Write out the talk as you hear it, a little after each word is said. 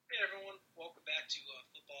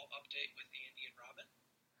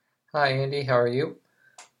Hi, Andy. How are you?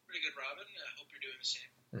 Pretty good, Robin. I hope you're doing the same.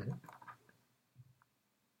 Mhm.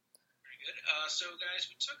 Very good. So, guys,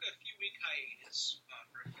 we took a few week hiatus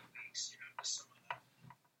for a few weeks. Just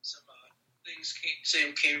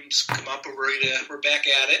some things come up, but we're back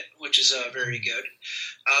at it, which is very good.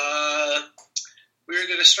 We're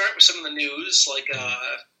going to start with some of the news, like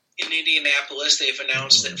in Indianapolis, they've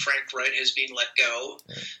announced that Frank Wright has been let go.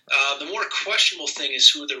 The more questionable thing is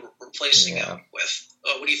who they're replacing Yeah. him with.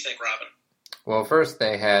 What do you think, Robin? Well, first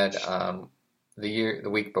they had the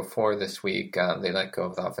week before this week, they let go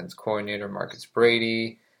of the offense coordinator Marcus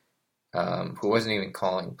Brady, who wasn't even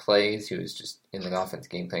calling plays. He was just in the offense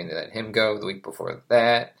game plan. They let him go. The week before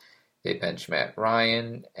that, they benched Matt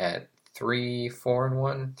Ryan at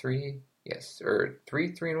 3-4-1, or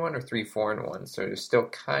 3-3-1 or 3-4-1. So they're still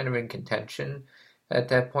kind of in contention at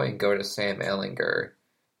that point. And go to Sam Ehlinger.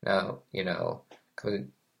 Now,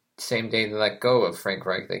 same day they let go of Frank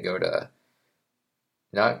Reich, they go to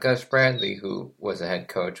not Gus Bradley, who was a head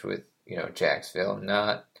coach with Jacksonville,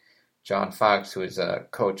 not John Fox, who is a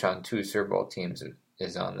coach on two Super Bowl teams,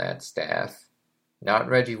 is on that staff. Not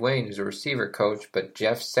Reggie Wayne, who's a receiver coach, but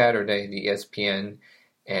Jeff Saturday, the ESPN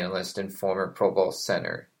analyst and former Pro Bowl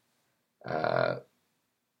center. To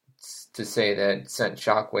say that sent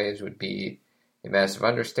shockwaves would be a massive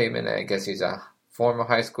understatement. I guess he's a former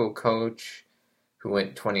high school coach who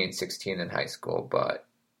went 20-16 in high school, but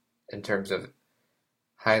in terms of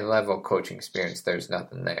high-level coaching experience, there's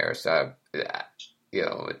nothing there. So, it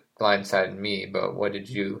blindsided me, but what did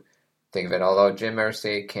you think of it? Although Jim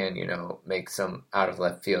Irsay can, make some out of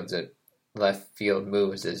left field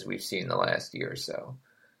moves as we've seen the last year or so.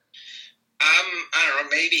 I don't know.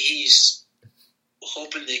 Maybe he's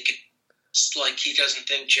hoping they could, like, he doesn't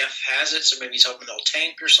think Jeff has it, so maybe he's hoping they'll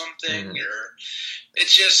tank or something, or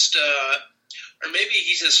it's just, or maybe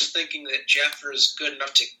he's just thinking that Jeff is good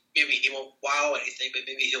enough to, maybe he won't wow anything, but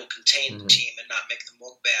maybe he'll contain the team and not make them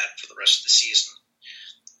look bad for the rest of the season.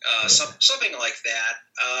 Something like that.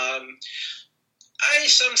 I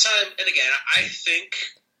sometimes, and again, I think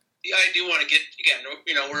I do want to get, again,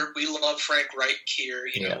 we love Frank Reich here.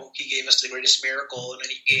 He gave us the greatest miracle in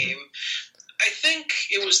any game. I think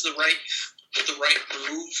it was the right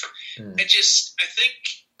move. I think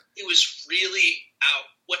it was really out.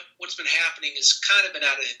 What's been happening has kind of been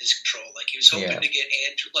out of his control. Like, he was hoping to get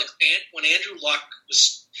Andrew. Like, when Andrew Luck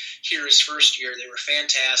was here his first year, they were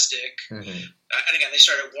fantastic. And again, they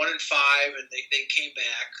started 1-5, and they came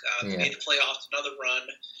back. They made the playoffs another run,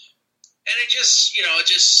 and it just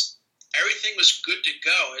everything was good to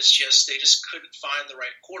go. It's just they just couldn't find the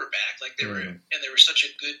right quarterback. Like, they were a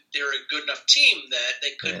good enough team that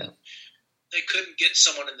they couldn't. They couldn't get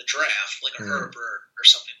someone in the draft, like a Herbert or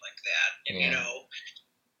something like that. And,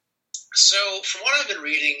 so from what I've been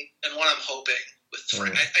reading and what I'm hoping with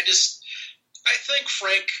Frank, I think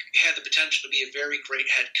Frank had the potential to be a very great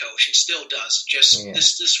head coach, and still does.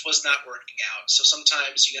 This was not working out. So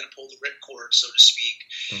sometimes you got to pull the ripcord, so to speak.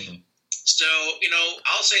 So,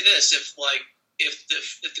 I'll say this: if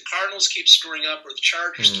the Cardinals keep screwing up, or the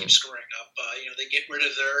Chargers keep screwing up, they get rid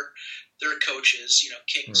of their coaches.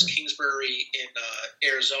 Kingsbury in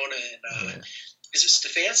Arizona, and is it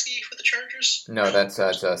Stefanski for the Chargers? No, that's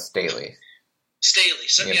Staley. Staley.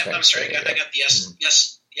 So I'm sorry, I got the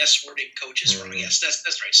yes wording coaches wrong. Yes,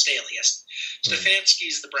 that's right. Staley. Yes,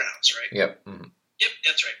 Stefanski's the Browns, right? Yep. Yep,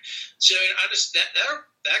 that's right. So I just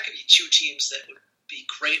that could be two teams that would be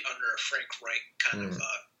great under a Frank Reich kind of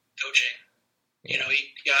coaching. He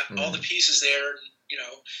got all the pieces there.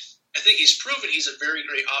 I think he's proven he's a very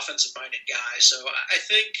great offensive-minded guy. So I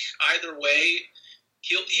think either way,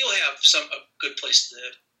 he'll have a good place to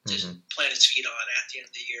plant his feet on at the end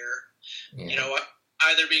of the year.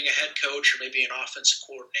 Either being a head coach or maybe an offensive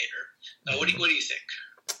coordinator. What do you think?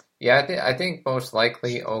 Yeah, I think most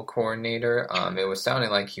likely coordinator. It was sounding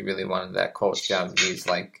like he really wanted that coach job. He's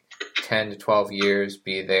like 10 to 12 years,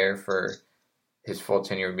 be there for his full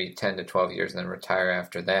tenure would be 10 to 12 years, and then retire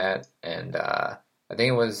after that. And I think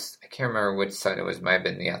it was, I can't remember which site it was. It might have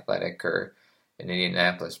been The Athletic or an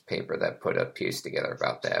Indianapolis paper that put a piece together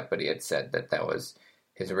about that. But he had said that was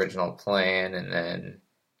his original plan, and then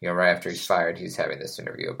right after he's fired, he's having this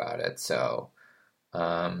interview about it. So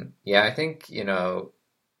I think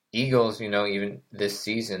Eagles, even this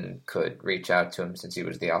season could reach out to him, since he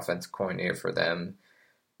was the offense coordinator for them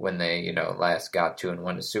when they last got to and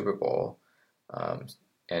won the Super Bowl.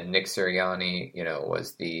 And Nick Sirianni,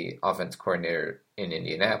 was the offense coordinator in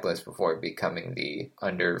Indianapolis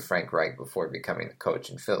under Frank Reich before becoming the coach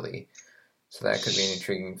in Philly. So that could be an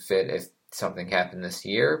intriguing fit if something happened this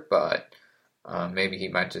year, but maybe he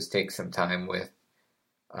might just take some time with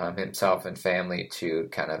himself and family to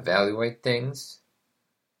kind of evaluate things.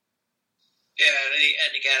 Yeah,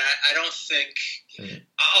 and again, I don't think.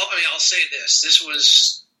 I'll say this. This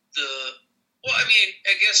was well,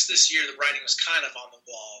 I guess this year the writing was kind of on the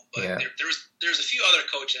wall, but Yeah. there's a few other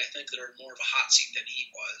coaches I think that are more of a hot seat than he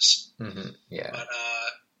was. Mm-hmm. Yeah. But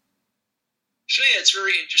so yeah, it's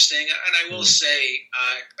very interesting. And I will say,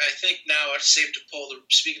 I think now it's safe to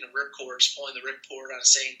speaking of ripcords, pulling the ripcord on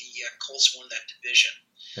saying the Colts won that division.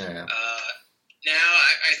 Yeah. Now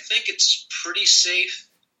I think it's pretty safe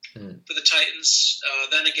for the Titans.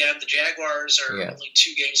 Then again, the Jaguars are only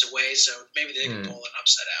 2 games away, so maybe they can pull an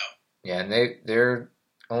upset out. Yeah, and their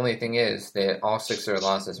only thing is that all 6 of their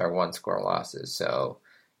losses are 1-score losses, so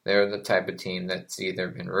they're the type of team that's either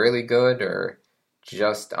been really good or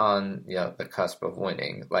just on the cusp of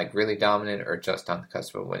winning, like really dominant or just on the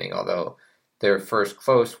cusp of winning. Although their first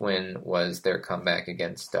close win was their comeback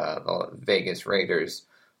against the Vegas Raiders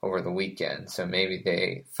over the weekend, so maybe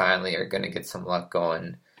they finally are going to get some luck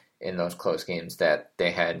going in those close games that they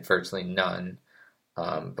had virtually none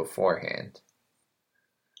beforehand.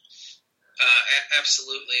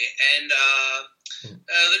 Absolutely. And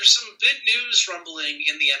there's some big news rumbling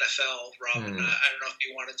in the NFL, Rob, and I don't know if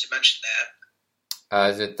you wanted to mention that.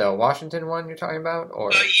 Is it the Washington one you're talking about?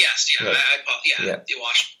 Or yes, the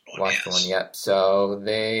Washington one, yep. So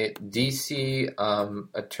the D.C.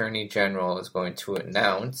 Attorney General is going to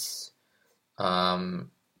announce, I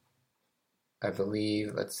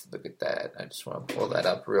believe, let's look at that. I just want to pull that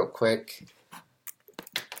up real quick.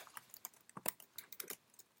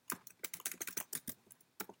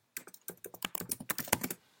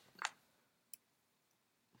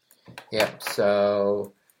 Yep,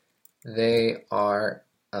 so they are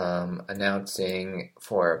announcing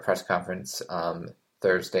for a press conference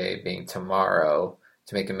Thursday, being tomorrow,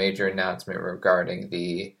 to make a major announcement regarding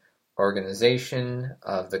the organization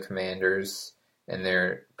of the Commanders and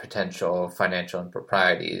their potential financial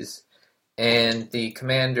improprieties. And the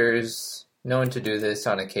Commanders, known to do this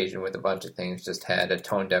on occasion with a bunch of things, just had a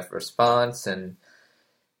tone-deaf response, and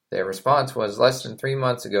their response was less than 3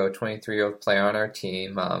 months ago, a 23-year-old player on our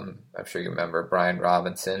team, I'm sure you remember Brian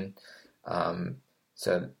Robinson.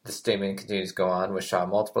 So the statement continues to go on, was shot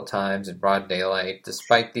multiple times in broad daylight.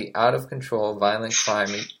 Despite the out-of-control violent crime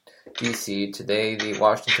in D.C., today the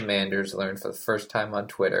Washington Commanders learned for the first time on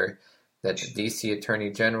Twitter that the D.C. Attorney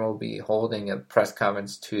General will be holding a press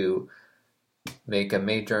conference to make a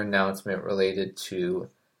major announcement related to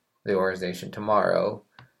the organization tomorrow.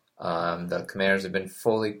 The Commanders have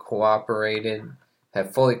fully cooperated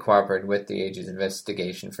with the AG's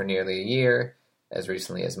investigation for nearly a year. As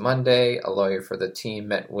recently as Monday, a lawyer for the team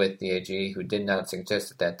met with the AG, who did not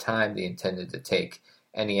suggest at that time they intended to take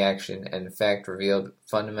any action, and in fact revealed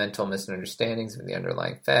fundamental misunderstandings of the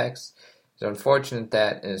underlying facts. It's unfortunate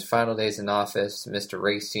that in his final days in office, Mr.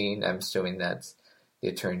 Racine, I'm assuming that's the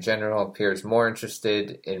Attorney General, appears more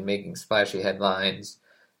interested in making splashy headlines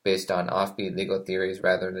based on offbeat legal theories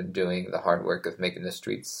rather than doing the hard work of making the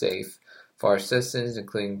streets safe for our citizens,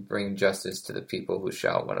 including bringing justice to the people who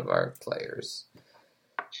shot one of our players.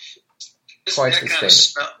 Quite the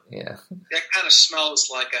statement. That kind of smells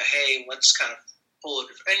like a, hey, let's kind of pull it.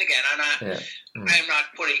 And again, I'm not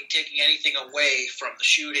taking anything away from the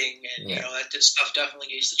shooting, and that stuff definitely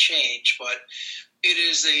needs to change, but it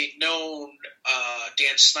is a known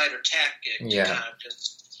Dan Snyder tactic to kind of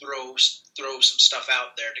just throw some stuff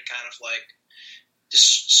out there to kind of like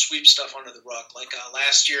just sweep stuff under the rug. Like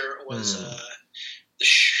last year it was the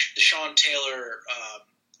Sean Taylor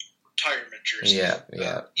retirement jersey. And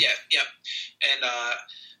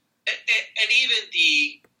even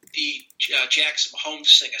the Jackson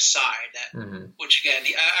Mahomes thing aside, which again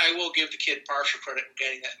I will give the kid partial credit in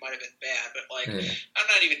getting that. Might have been bad, but I'm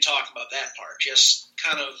not even talking about that part. Just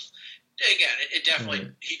kind of.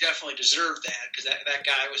 Again, he definitely deserved that, because that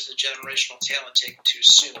guy was a generational talent taken too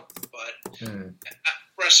soon. But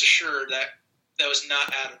rest assured that was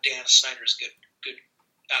not out of Dan Snyder's good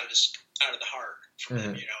out of the heart from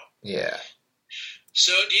him. Yeah.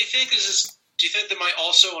 So, do you think they might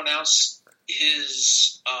also announce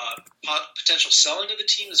his potential selling of the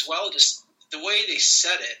team as well? Just the way they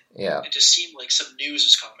said it, it just seemed like some news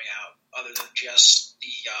was coming out other than just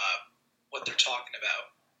the what they're talking about.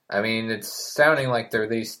 I mean, it's sounding like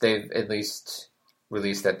they've at least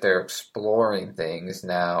released that they're exploring things.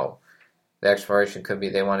 Now, the exploration could be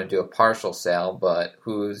they want to do a partial sale, but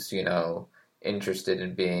who's, interested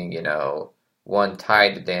in being, one,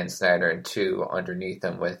 tied to Dan Snyder, and two, underneath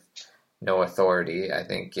him with no authority. I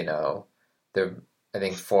think, I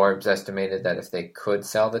think Forbes estimated that if they could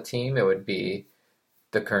sell the team, it would be,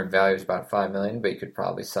 the current value is about $5 million, but you could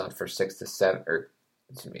probably sell it for 6 to 7, or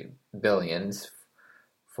billions,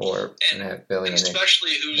 $4.5 billion.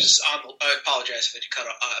 Especially who's on the, I apologize if it cut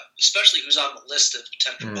off, especially who's on the list of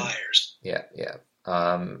potential buyers. Yeah.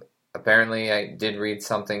 Apparently, I did read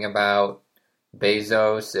something about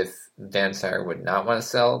Bezos, if Dan Snyder would not want to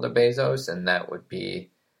sell to Bezos, and that would be,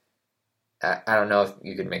 I don't know if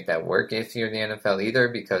you could make that work if you're the NFL either,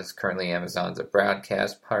 because currently Amazon's a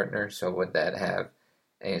broadcast partner, so would that have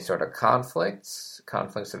any sort of conflicts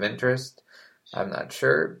of interest? I'm not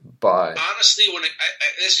sure, but honestly,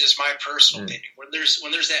 this is just my personal opinion. When there's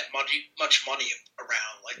that much money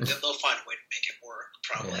around, like they'll find a way to make it work.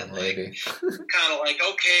 Probably, yeah, maybe. Kind of like,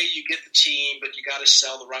 okay, you get the team, but you got to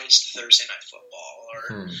sell the rights to Thursday Night Football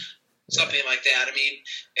or something like that. I mean,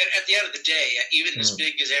 at the end of the day, even as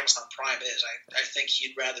big as Amazon Prime is, I think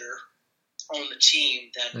he'd rather own the team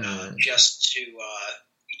than just to.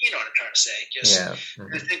 You know what I'm trying to say.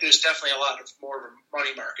 I think there's definitely a lot more of a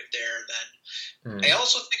money market there than. I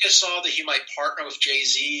also think I saw that he might partner with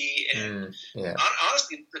Jay-Z. And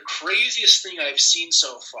honestly, the craziest thing I've seen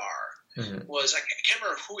so far was, I can't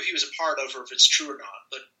remember who he was a part of or if it's true or not,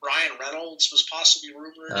 but Ryan Reynolds was possibly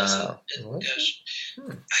rumored I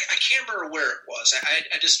can't remember where it was.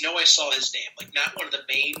 I just know I saw his name. Like, not one of the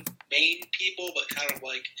main people, but kind of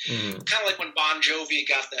like when Bon Jovi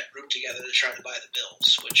got that group together to try to buy the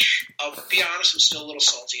Bills, which I'll be honest, I'm still a little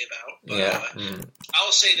salty about. But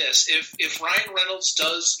I'll say this: if Ryan Reynolds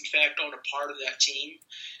does in fact own a part of that team,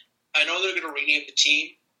 I know they're going to rename the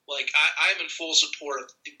team. Like, I'm in full support of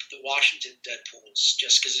the Washington Deadpools,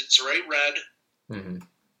 just because it's very red, and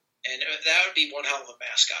that would be one hell of a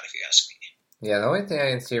mascot if you ask me. Yeah, the only thing I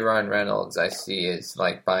can see Ryan Reynolds is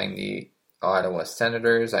like buying the Ottawa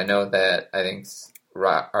Senators. I know that I think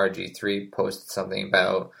RG3 posted something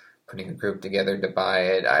about putting a group together to buy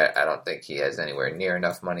it. I don't think he has anywhere near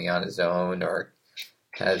enough money on his own, or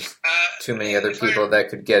has too many other people that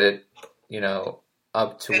could get it,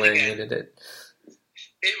 up to where he needed it.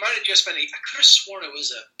 It might have just been, I could have sworn it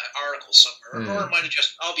was an article somewhere, or it might have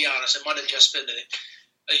just, I'll be honest, it might have just been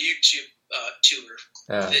a YouTube tour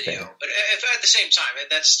video. But at the same time,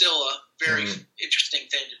 that's still a very interesting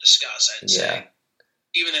thing to discuss, I'd say.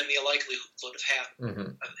 Even in the likelihood of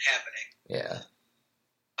happening. Yeah.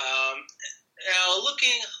 Now,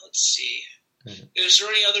 let's see. Is there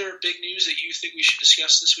any other big news that you think we should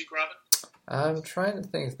discuss this week, Robin? I'm trying to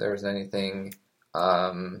think if there was anything.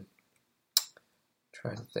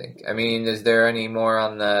 Trying to think. I mean, is there any more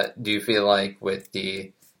on do you feel like with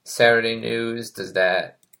the Saturday news,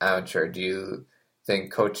 I'm sure, do you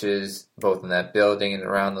think coaches both in that building and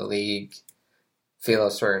around the league feel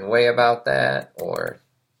a certain way about that, or?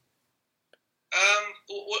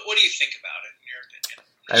 What do you think about it,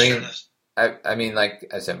 in your opinion? I mean,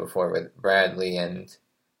 like I said before, with Bradley and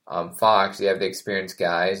Fox, you have the experienced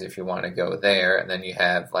guys if you want to go there, and then you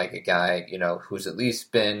have like a guy, who's at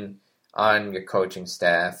least been on your coaching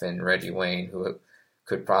staff, and Reggie Wayne, who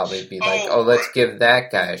could probably be like, let's give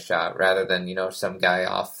that guy a shot, rather than, some guy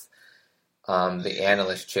off the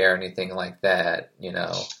analyst chair or anything like that,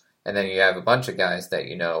 And then you have a bunch of guys that,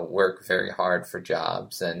 work very hard for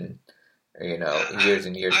jobs and, years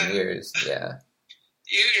and years and years, yeah.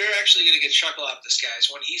 You're actually going to get a chuckle out of this, guys.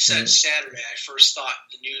 When he said Saturday, I first thought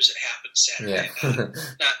the news had happened Saturday.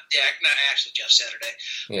 Not actually Jeff Saturday.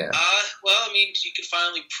 Yeah. Well, I mean, you could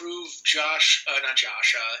finally prove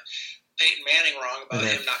Peyton Manning wrong about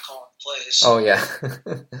him not calling plays. Oh, yeah.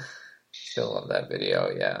 Still love that video,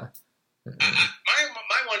 yeah.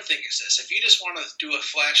 My one thing is this: if you just want to do a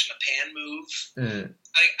flash in the pan move,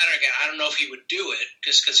 I don't know if he would do it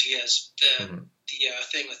because he has the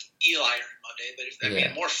thing with Eli every Monday. But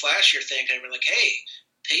if a more flashier thing, I'd be like, hey,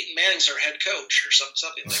 Peyton Manning's our head coach or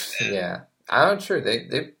something like that. Yeah, I'm not sure.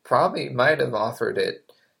 They probably might have offered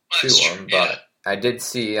it to him, but I did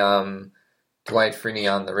see Dwight Freeney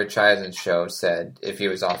on the Rich Eisen show said if he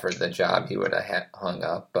was offered the job, he would have hung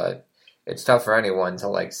up, but. It's tough for anyone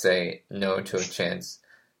to say no to a chance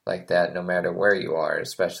like that, no matter where you are,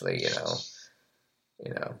 especially not.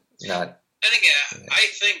 And again, I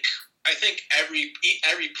think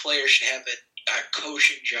every player should have a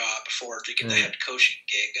coaching job before they get the head coaching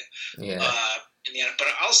gig. Yeah. But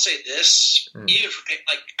I'll say this: even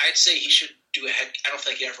I'd say he should do a head. I don't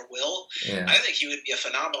think he ever will. Yeah. I think he would be a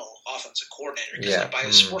phenomenal offensive coordinator because by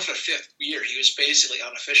his fourth or fifth year, he was basically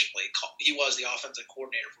unofficially he was the offensive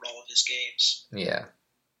coordinator for all of his games. Yeah.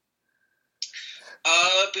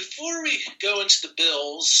 Before we go into the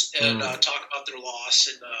Bills and talk about their loss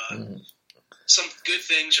and some good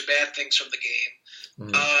things or bad things from the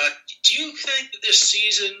game, do you think that this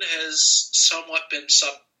season has somewhat been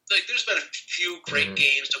there's been a few great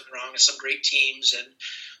games, don't get me wrong, and some great teams, and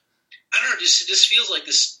I don't know. It just feels like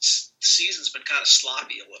this season's been kind of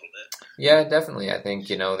sloppy a little bit. Yeah, definitely. I think,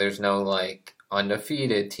 there's no like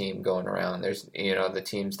undefeated team going around. There's, the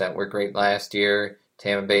teams that were great last year,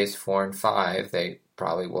 Tampa Bay's 4-5. They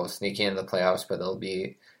probably will sneak in the playoffs, but they'll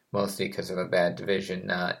be mostly because of a bad division,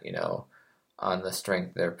 not, on the strength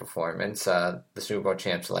of their performance. The Super Bowl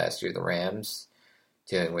champs last year, the Rams,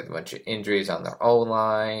 dealing with a bunch of injuries on their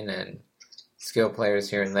O-line and skill players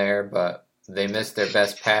here and there, but they missed their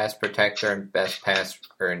best pass protector and best pass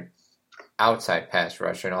or outside pass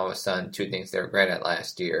rusher, and all of a sudden, two things they were great at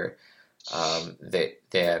last year. They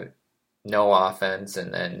have no offense,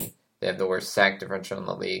 and then they have the worst sack differential in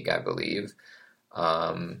the league, I believe.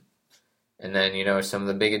 And then, some of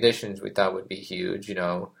the big additions we thought would be huge.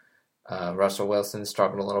 Russell Wilson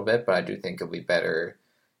struggled a little bit, but I do think he'll be better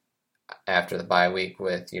after the bye week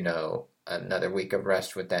with, another week of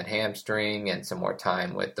rest with that hamstring and some more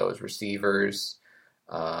time with those receivers.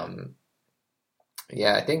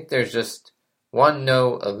 Yeah, I think there's just one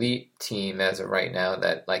no elite team as of right now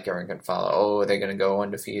that like everyone can follow. Oh, they're going to go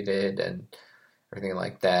undefeated and everything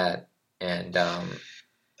like that. And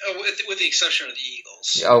with the exception of the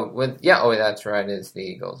Eagles. That's right. It's the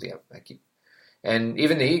Eagles. Yeah, and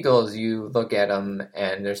even the Eagles, you look at them,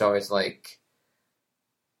 and there's always like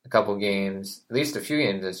a couple games, at least a few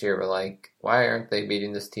games this year, were like, why aren't they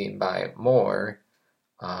beating this team by more?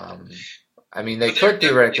 They could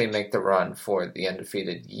theoretically make the run for the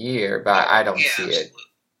undefeated year, but I don't see it.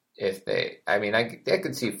 If they, I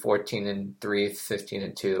could see 14-3,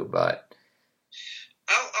 15-2, but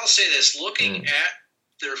I'll say this: looking at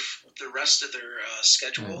the rest of their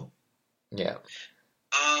schedule, yeah,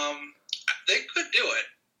 they could do it,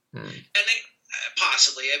 and they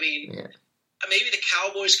possibly. Maybe the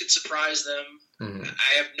Cowboys could surprise them.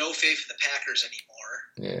 I have no faith in the Packers anymore.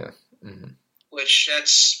 Yeah. Which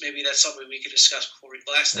that's something we could discuss before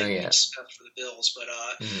last thing we discussed for the Bills. But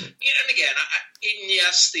and again,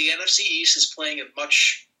 yes, the NFC East is playing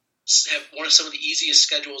have one of some of the easiest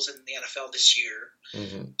schedules in the NFL this year.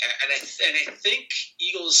 And I think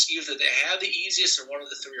Eagles either they have the easiest or one of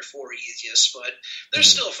the 3 or 4 easiest, but they're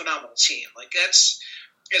still a phenomenal team. Like that's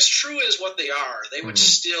as true as what they are. They would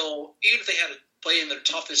still, even if they had to play in one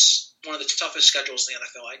of the toughest schedules in the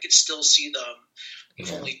NFL, I could still see them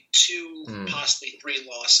with only 2, possibly 3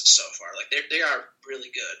 losses so far. Like they are really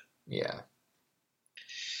good. Yeah.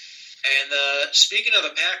 And speaking of the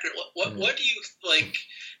Packers, what do you like?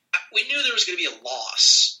 We knew there was going to be a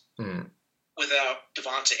loss without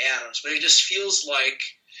Devontae Adams, but it just feels like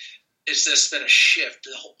it's just been a shift.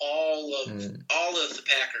 All of the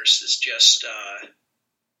Packers is just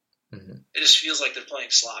it just feels like they're playing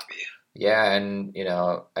sloppy. Yeah, and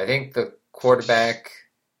I think the quarterback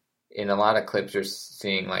in a lot of clips you're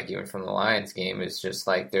seeing, like even from the Lions game, is just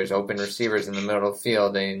like there's open receivers in the middle of the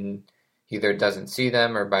field and he either doesn't see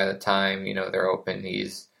them or by the time they're open,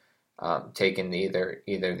 he's taken either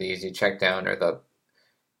the easy check down or the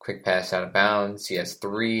quick pass out of bounds. He has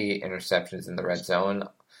 3 interceptions in the red zone,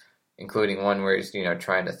 including one where he's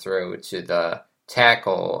trying to throw to the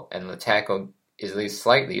tackle, and the tackle is at least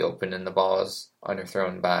slightly open, and the ball is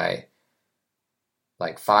underthrown by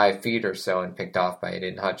like 5 feet or so and picked off by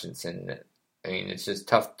Aiden Hutchinson. It's just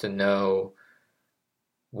tough to know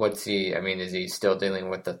is he still dealing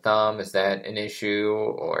with the thumb? Is that an issue?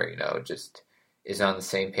 Or, just is on the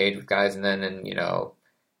same page with guys. And then,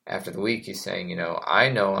 after the week, he's saying, I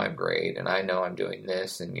know I'm great and I know I'm doing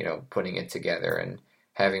this and, putting it together and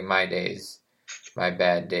having my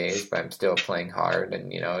bad days, but I'm still playing hard.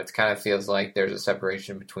 And, it kind of feels like there's a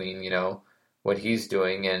separation between, what he's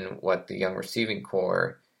doing and what the young receiving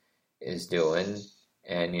core is doing.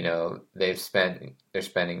 And, they're spending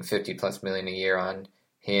 $50+ million a year on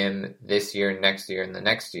him this year, next year, and the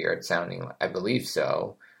next year. It's sounding, I believe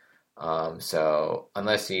so. So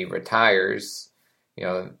unless he retires,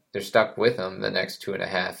 they're stuck with him the next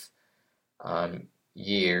 2.5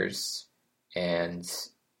 years. And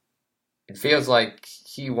it feels like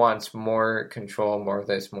he wants more control, more of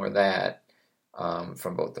this, more of that,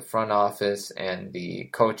 from both the front office and the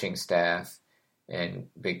coaching staff. And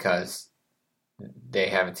because they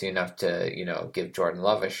haven't seen enough to, give Jordan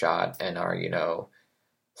Love a shot and are,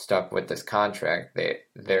 stuck with this contract,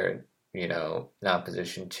 they're not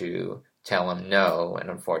positioned to tell him no. And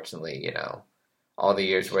unfortunately, all the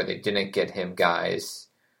years where they didn't get him guys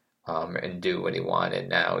and do what he wanted,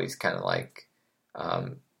 now he's kind of like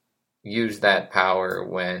use that power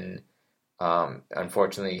when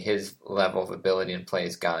unfortunately his level of ability and play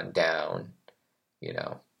has gone down. And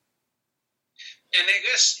I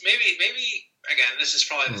guess maybe again, this is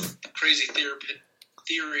probably the crazy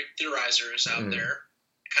theorizers out there.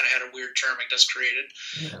 kind of had a weird term I just created.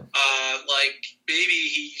 Yeah. Like maybe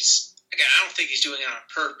he's, again, I don't think he's doing it on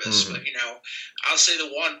purpose, but I'll say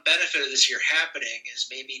the one benefit of this year happening is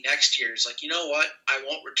maybe next year is like, you know what, I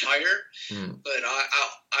won't retire, but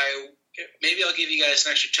I maybe I'll give you guys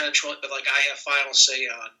an extra 10, 20, but like I have final say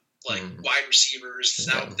on like wide receivers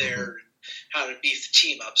out there and how to beef the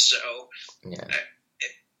team up. So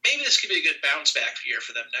maybe this could be a good bounce back year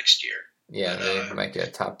for them next year. Yeah, they might get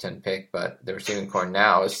a top 10 pick, but the receiving core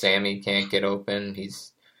now is Sammy can't get open.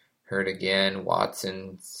 He's hurt again.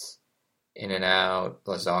 Watson's in and out.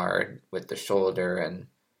 Lazard with the shoulder, and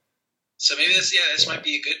so maybe this might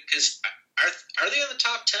be a good, because are they in the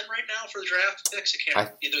top 10 right now for the draft picks? I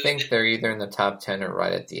think they're either in the top 10 or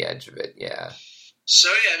right at the edge of it. Yeah. So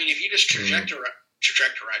yeah, I mean, if you just use enough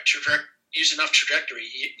trajectory,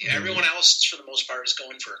 everyone else for the most part is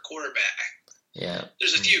going for a quarterback. Yeah.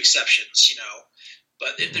 There's a few exceptions,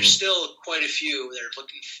 but there's still quite a few that are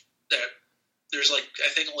looking. There's like, I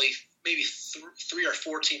think only maybe 3 or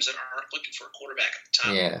 4 teams that aren't looking for a quarterback at the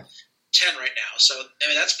top. Yeah. 10 right now. So I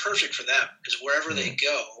mean, that's perfect for them, because wherever they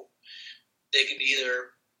go, they can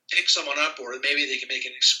either pick someone up, or maybe they can make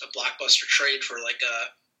a blockbuster trade for like a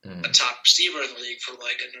top receiver in the league for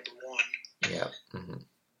like a number 1. Yeah. And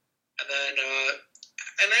then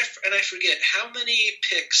and I forget how many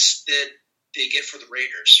picks did they get for the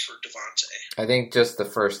Raiders for Devontae? I think just the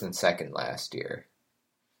first and second last year.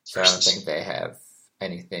 So I don't think they have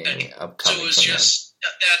anything upcoming. So it was just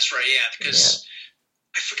that's right, yeah, because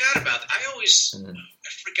I forgot about that. I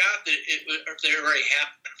forgot that they already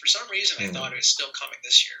happened. For some reason, I thought it was still coming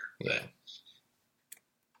this year. Yeah.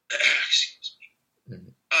 But, excuse me.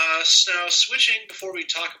 So now switching before we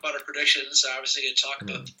talk about our predictions, obviously going to talk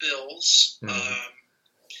about the Bills.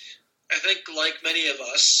 I think, like many of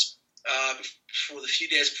us, for the few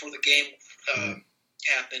days before the game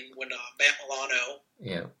happened, when Matt Milano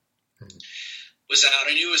was out,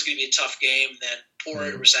 I knew it was going to be a tough game. Then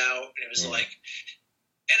Poirier was out, and it was like.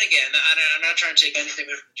 And again, I'm not trying to take anything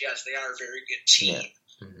away from the Jets. They are a very good team.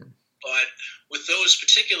 But with those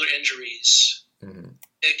particular injuries,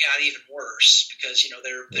 it got even worse, because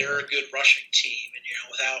they're a good rushing team, and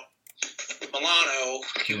without Milano,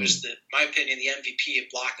 he was in my opinion, the MVP of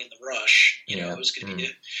blocking the rush. It was going to be.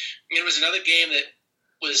 It was another game that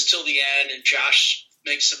was till the end, and Josh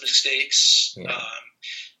makes some mistakes.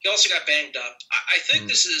 He also got banged up. I think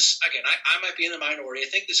this is, again, I might be in the minority. I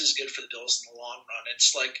think this is good for the Bills in the long run.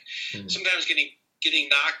 It's like sometimes getting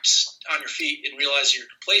knocked on your feet and realizing your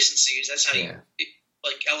complacencies. That's how you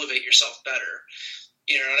elevate yourself better.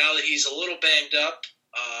 Now that he's a little banged up,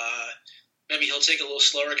 maybe he'll take it a little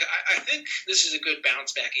slower. I think this is a good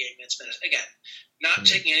bounce back game against Minnesota. Again, not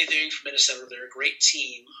taking anything from Minnesota. They're a great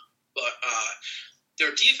team, but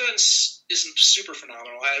their defense isn't super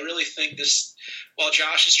phenomenal. I really think this, while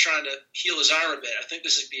Josh is trying to heal his arm a bit, I think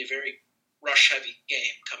this would be a very rush-heavy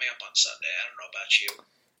game coming up on Sunday. I don't know about you.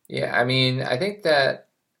 Yeah, I mean, I think that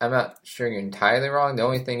I'm not sure you're entirely wrong. The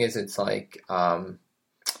only thing is it's like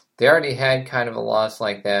they already had kind of a loss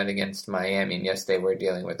like that against Miami, and yes, they were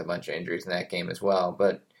dealing with a bunch of injuries in that game as well,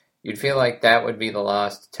 but you'd feel like that would be the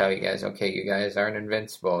loss to tell you guys, okay, you guys aren't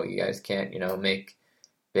invincible. You guys can't, make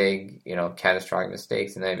big, catastrophic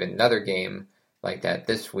mistakes. And then have another game like that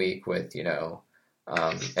this week with,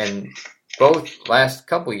 and both last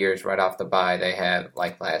couple years right off the bye, they have,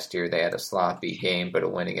 like last year, they had a sloppy game, but a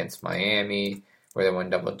win against Miami where they won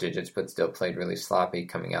double digits but still played really sloppy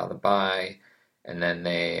coming out of the bye. And then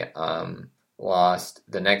they lost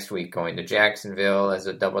the next week going to Jacksonville as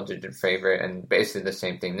a double-digit favorite, and basically the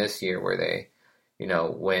same thing this year where they,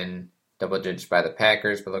 win double digits by the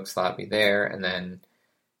Packers but look sloppy there. And then,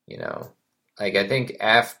 I think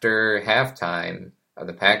after halftime of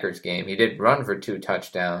the Packers game, he did run for 2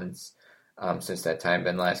 touchdowns since that time, but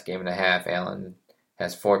in the last game and a half, Allen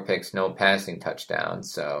has 4 picks, no passing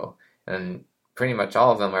touchdowns. So, and pretty much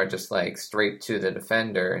all of them are just like straight to the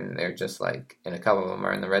defender, and they're just like, and a couple of them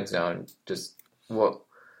are in the red zone. Just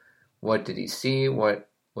what did he see? What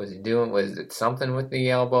was he doing? Was it something with the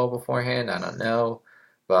elbow beforehand? I don't know,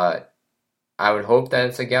 but I would hope that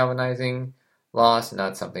it's a galvanizing loss,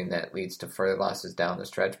 not something that leads to further losses down the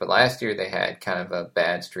stretch. But last year they had kind of a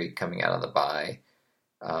bad streak coming out of the bye,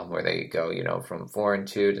 where they go, from 4-2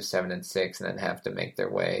 to 7-6, and then have to make their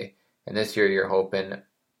way. And this year you're hoping,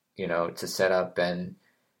 to set up and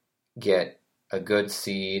get a good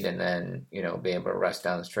seed and then, be able to rest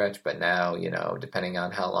down the stretch. But now, depending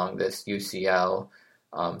on how long this UCL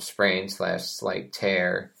sprain/slight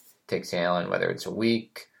tear takes Allen, whether it's a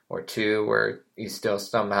week or 2 where he still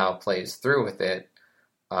somehow plays through with it,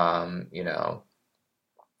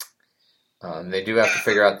 They do have to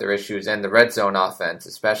figure out their issues, and the red zone offense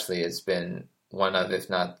especially has been one of, if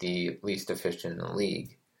not the least efficient in the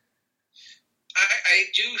league. I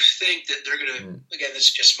do think that they're going to, again, this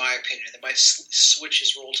is just my opinion, they might switch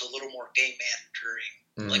his role to a little more game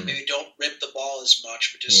managing. Like maybe don't rip the ball as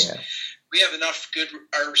much, but just we have enough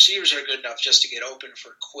our receivers are good enough just to get open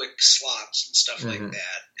for quick slots and stuff like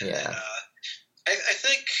that. And then, I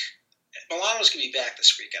think Milano's going to be back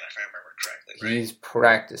this weekend, if I remember correctly, right? He's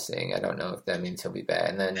practicing. I don't know if that means he'll be back.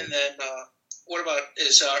 And then what about,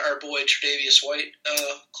 is our boy Tre'Davious White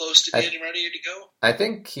close to getting ready to go? I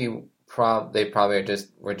think they probably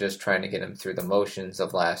were just trying to get him through the motions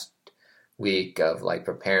of last week of like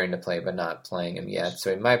preparing to play but not playing him yet.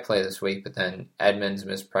 So he might play this week, but then Edmonds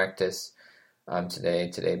missed practice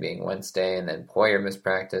today being Wednesday, and then Poyer missed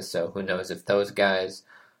practice. So who knows if those guys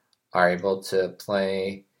are able to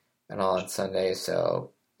play and all on Sunday.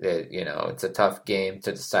 So it's a tough game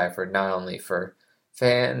to decipher, not only for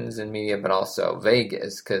fans and media, but also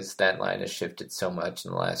Vegas, because that line has shifted so much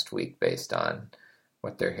in the last week based on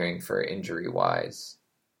what they're hearing for injury-wise.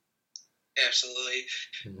 Absolutely.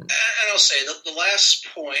 And I'll say, the last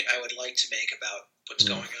point I would like to make about what's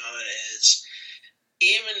going on is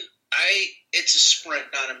it's a sprint,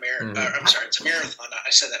 not a marathon. I'm sorry, it's a marathon. I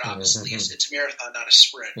said that obviously. It's a marathon, not a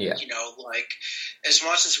sprint. Yeah. Like as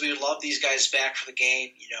much as we would love these guys back for the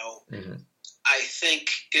game, I think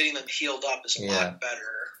getting them healed up is a lot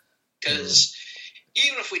better. Because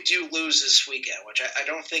even if we do lose this weekend, which I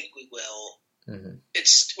don't think we will,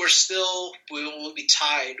 we will be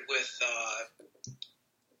tied with.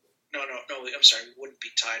 No, I'm sorry, we wouldn't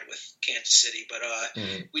be tied with Kansas City, but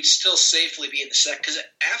we'd still safely be in the second, because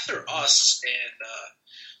after us and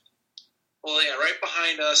right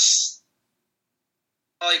behind us,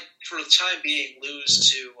 like for the time being,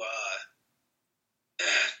 lose to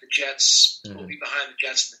the Jets. We'll be behind the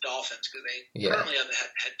Jets and the Dolphins because they currently have the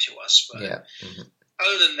head to us. But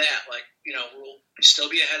other than that, we'll still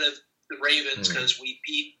be ahead of the Ravens because we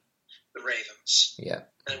beat the Ravens. Yeah.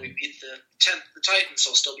 And we beat the Titans, so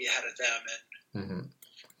we'll still be ahead of them. And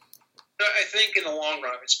I think in the long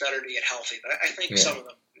run, it's better to get healthy. But I think some of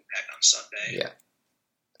them will be back on Sunday. Yeah.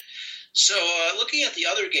 So looking at the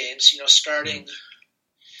other games, starting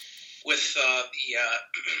with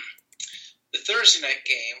the Thursday night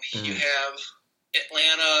game, you have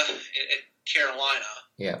Atlanta at Carolina.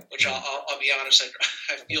 Yeah. Which I'll be honest,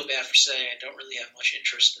 I feel bad for saying I don't really have much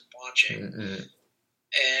interest in watching.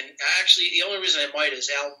 And actually, the only reason I might is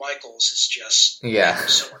Al Michaels is just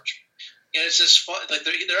so much. And it's just fun. Like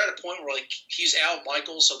they're at a point where he's Al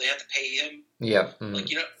Michaels, so they have to pay him. Yeah. If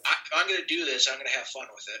I'm going to do this, I'm going to have fun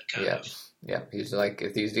with it. Kind of. Yeah. He's like,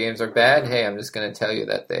 if these games are bad, hey, I'm just going to tell you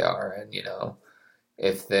that they are, and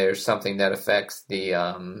if there's something that affects the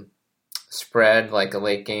spread, like a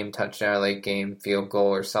late game touchdown, a late game field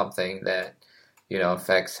goal, or something that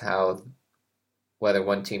affects whether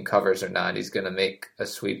one team covers or not, he's going to make a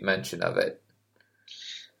sweet mention of it.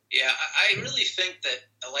 Yeah, I really think that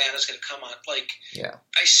Atlanta's going to come on.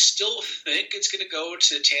 I still think it's going to go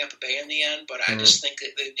to Tampa Bay in the end, but I just think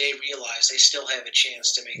that they realize they still have a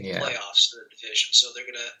chance to make the playoffs to the division, so they're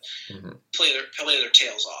going to play their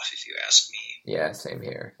tails off, if you ask me. Yeah, same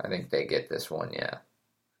here. I think they get this one, yeah.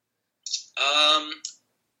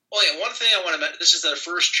 One thing I want to mention, this is their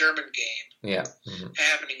first German game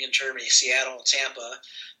happening in Germany, Seattle and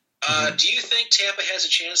Tampa. Do you think Tampa has a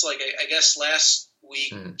chance? I guess last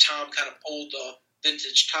week, Tom kind of pulled the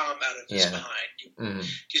vintage Tom out of his behind. Do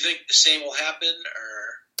you think the same will happen?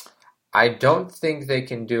 Or I don't think they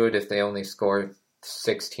can do it if they only score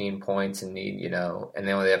 16 points and need, and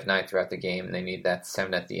they only have 9 throughout the game, and they need that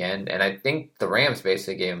 7 at the end. And I think the Rams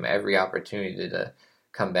basically gave them every opportunity to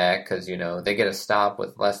come back because, they get a stop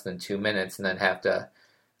with less than 2 minutes and then have to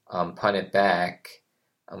punt it back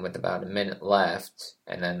with about a minute left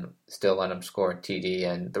and then still let them score a TD.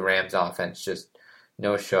 And the Rams offense just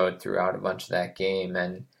no-showed throughout a bunch of that game.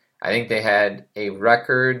 And I think they had a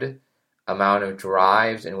record amount of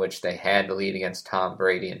drives in which they had to lead against Tom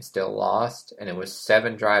Brady and still lost. And it was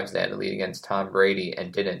 7 drives they had to lead against Tom Brady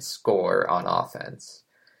and didn't score on offense.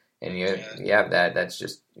 And you have that. That's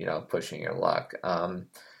just, pushing your luck.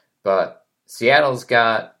 But Seattle's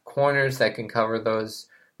got corners that can cover those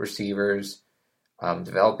receivers,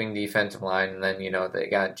 developing defensive line, and then, they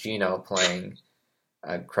got Geno playing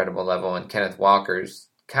a credible level, and Kenneth Walker's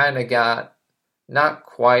kind of got, not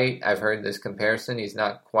quite, I've heard this comparison, he's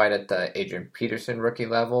not quite at the Adrian Peterson rookie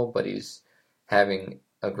level, but he's having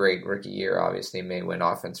a great rookie year. Obviously may win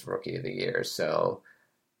Offensive Rookie of the Year. So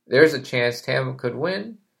there's a chance Tampa could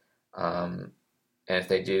win. And if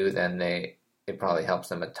they do, then it probably helps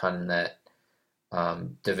them a ton in that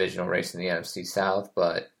divisional race in the NFC South,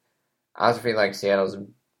 but I also feel like Seattle's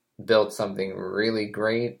built something really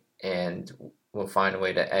great and will find a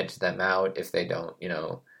way to edge them out if they don't,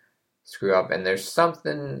 screw up. And there's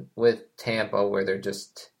something with Tampa where they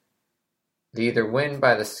either win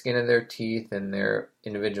by the skin of their teeth and their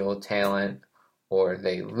individual talent, or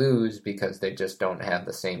they lose because they just don't have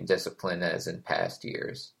the same discipline as in past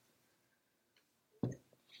years.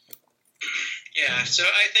 Yeah, so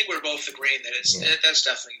I think we're both agreeing that that's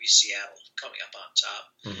definitely going to be Seattle coming up on top.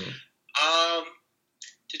 Mm-hmm.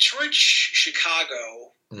 Detroit,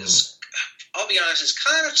 Chicago is, I'll be honest, it's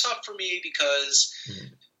kind of tough for me because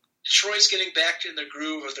Detroit's getting back in the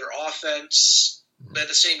groove of their offense, but at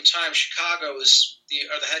the same time,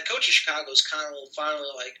 the head coach of Chicago is kind of finally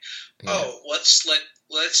like, let's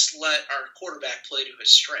let our quarterback play to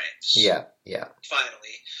his strengths. Yeah.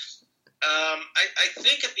 Finally. I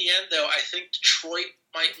think at the end, though, I think Detroit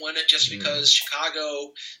might win it just because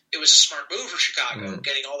Chicago, it was a smart move for Chicago,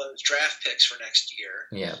 getting all those draft picks for next year,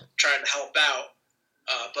 trying to help out.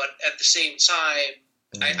 But at the same time,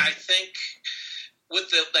 I think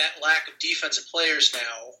with that lack of defensive players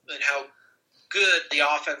now and how good the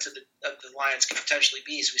offense of the Lions can potentially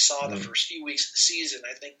be, as we saw in the first few weeks of the season,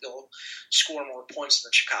 I think they'll score more points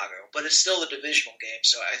than Chicago. But it's still a divisional game,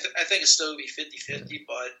 so I think it's still going to be 50-50,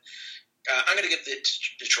 but I'm going to give it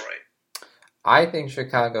to Detroit. I think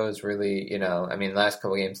Chicago is really, the last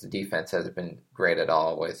couple of games, the defense hasn't been great at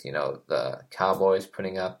all with, the Cowboys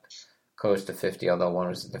putting up close to 50, although one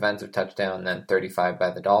was a defensive touchdown, and then 35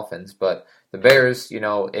 by the Dolphins. But the Bears,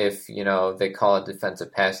 if, they call it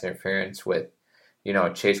defensive pass interference with,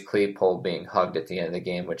 Chase Claypool being hugged at the end of the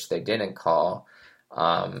game, which they didn't call,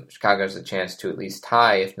 Chicago has a chance to at least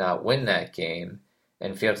tie, if not win that game.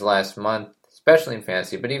 And Fields last month, especially in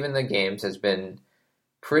fantasy, but even the games, has been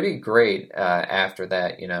pretty great after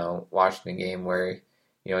that, Washington game where,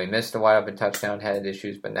 he missed a wide open touchdown, had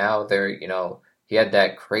issues, but now he had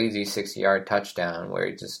that crazy 60-yard touchdown where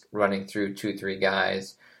he's just running through 2-3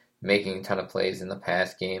 guys, making a ton of plays in the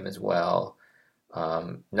pass game as well.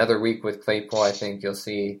 Another week with Claypool, I think you'll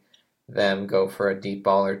see them go for a deep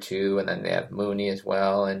ball or two, and then they have Mooney as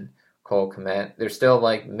well, and Cole Kmet. They're still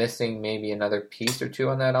missing maybe another piece or two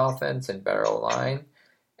on that offense and better O-line.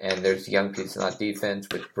 And there's young pieces on that defense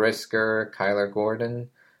with Brisker, Kyler Gordon,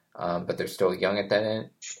 but they're still young at that end.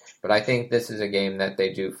 But I think this is a game that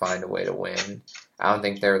they do find a way to win. I don't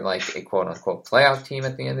think they're like a quote-unquote playoff team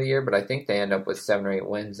at the end of the year, but I think they end up with 7 or 8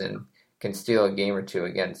 wins and can steal a game or two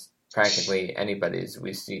against practically anybody, as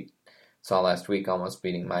we saw last week, almost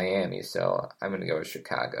beating Miami. So I'm going to go with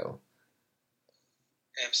Chicago.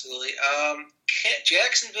 Absolutely.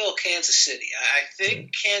 Jacksonville, Kansas City. I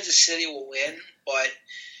think Kansas City will win, but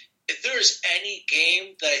if there is any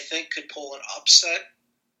game that I think could pull an upset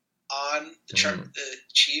on the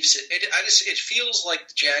Chiefs, it feels like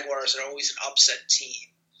the Jaguars are always an upset team.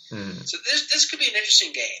 So this could be an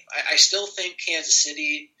interesting game. I still think Kansas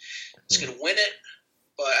City is going to win it,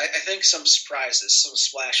 but I think some surprises, some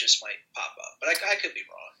splashes might pop up. But I could be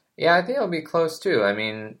wrong. Yeah, I think it'll be close too.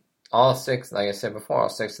 All 6, like I said before, all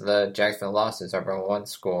 6 of the Jacksonville losses are by 1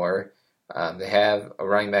 score. They have a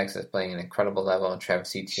running back that's playing an incredible level in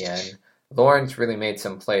Travis Etienne. Lawrence really made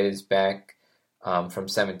some plays back from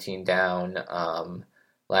 17 down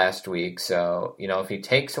last week. So, if he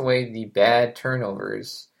takes away the bad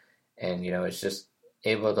turnovers and, is just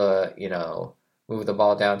able to, move the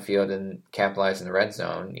ball downfield and capitalize in the red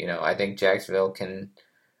zone, I think Jacksonville can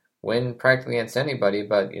win practically against anybody,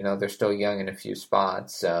 but, they're still young in a few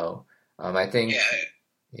spots. So I think,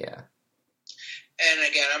 yeah. And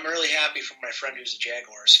again, I'm really happy for my friend who's a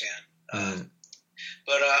Jaguars fan.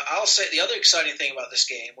 But I'll say the other exciting thing about this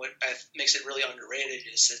game, what makes it really underrated,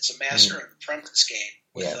 is it's a master and apprentice game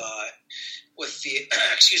with the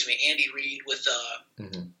Andy Reid with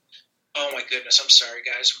oh my goodness, I'm sorry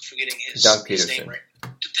guys, I'm forgetting his name right. I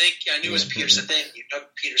knew it was Peterson. Thank you,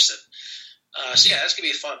 Doug Peterson. So that's gonna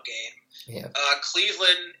be a fun game. Yeah.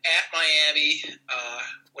 Cleveland at Miami.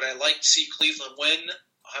 Would I like to see Cleveland win?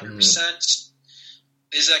 100%.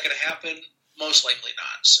 Is that going to happen? Most likely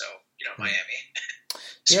not. So, Miami.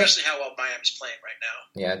 Especially how well Miami's playing right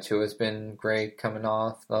now. Yeah, Tua's been great coming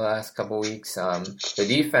off the last couple weeks. The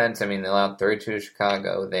defense, they allowed 32 to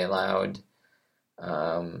Chicago. They allowed,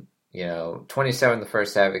 27 the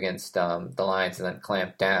first half against the Lions and then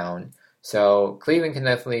clamped down. So Cleveland can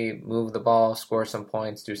definitely move the ball, score some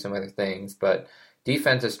points, do some other things. But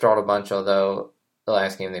defense has struggled a bunch, although the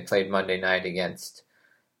last game they played Monday night against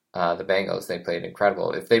the Bengals, they played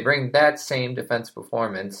incredible. If they bring that same defense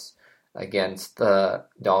performance against the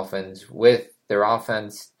Dolphins with their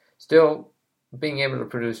offense still being able to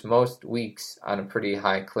produce most weeks on a pretty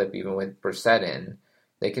high clip, even with Brissett in,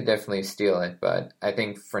 they could definitely steal it. But I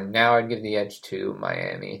think for now, I'd give the edge to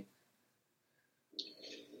Miami.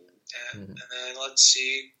 And then let's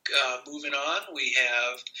see. Moving on, we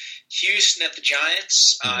have Houston at the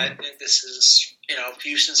Giants. I think this is,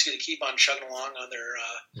 Houston's going to keep on chugging along on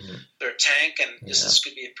their tank, and this is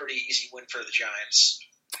going to be a pretty easy win for the Giants.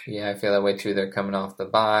 Yeah, I feel that way too. They're coming off the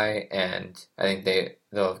bye, and I think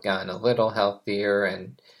they'll have gotten a little healthier,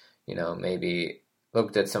 and maybe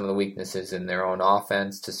looked at some of the weaknesses in their own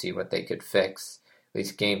offense to see what they could fix, at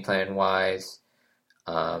least game plan wise.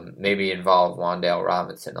 Maybe involve Wan'Dale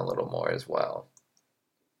Robinson a little more as well.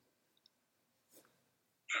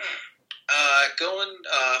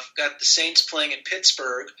 Got the Saints playing in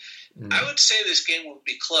Pittsburgh. I would say this game would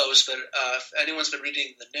be close, but if anyone's been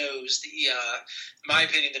reading the news, in my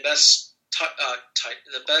opinion, the best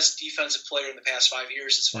defensive player in the past 5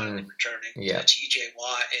 years is finally returning, T.J.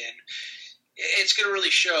 Watt, and it's going to really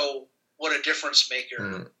show what a difference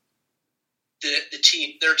maker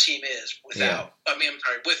their team is with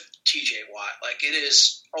T.J. Watt. Like, it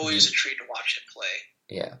is always a treat to watch him play.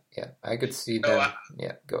 Yeah, I could see that.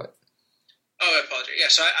 Go ahead. Oh, I apologize. Yeah,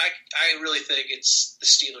 so I really think it's the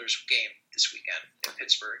Steelers game this weekend in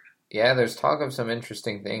Pittsburgh. Yeah, there's talk of some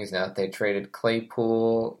interesting things now. They traded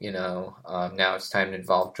Claypool, now it's time to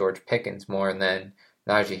involve George Pickens more, and then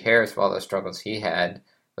Najee Harris, for all the struggles he had,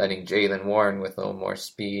 letting Jaylen Warren with a little more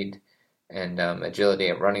speed and agility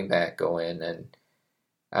at running back go in. And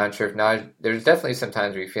I'm not sure if there's definitely some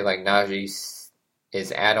times where you feel like Najee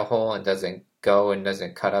is at a hole and doesn't go and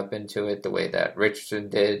doesn't cut up into it the way that Richardson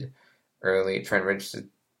did early, Trent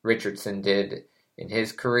Richardson did in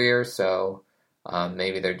his career. So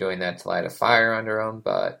maybe they're doing that to light a fire under him.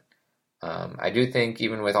 But I do think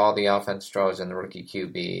even with all the offense draws and the rookie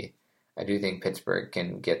QB, I do think Pittsburgh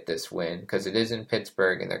can get this win because it is in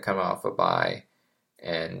Pittsburgh and they're coming off a bye.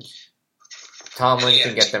 And Tomlin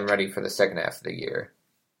can get them ready for the second half of the year.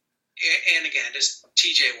 And again, just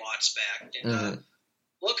T.J. Watt's back. And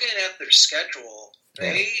looking at their schedule,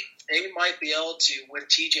 they might be able to, with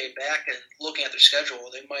TJ back and looking at their schedule,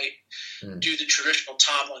 they might do the traditional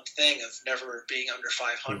Tomlin thing of never being under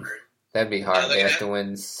 500. That'd be hard. They have to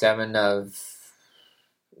win 7 of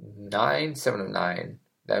 9.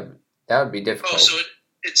 That would be difficult. Oh, so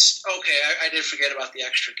it's okay. I did forget about the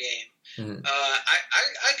extra game.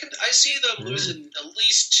 I see them losing at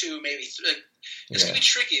least 2, maybe 3. It's gonna be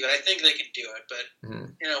tricky, but I think they can do it. But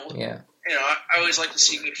I always like to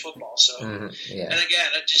see good football. So and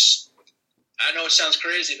again, I know it sounds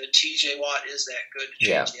crazy, but T.J. Watt is that good to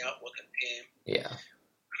change the outlook of the game. Yeah.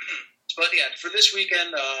 But for this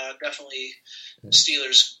weekend, definitely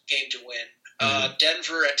Steelers game to win.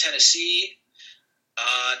 Denver at Tennessee.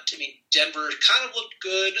 Denver kind of looked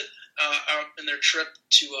good out in their trip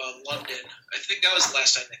to London. I think that was the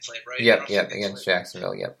last time they played, right? Yep, against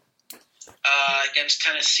Jacksonville, against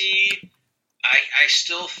Tennessee, I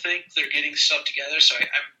still think they're getting stuff together, so I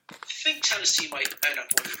think Tennessee might end up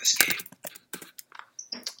winning this game.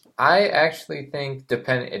 I actually think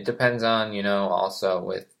it depends on, also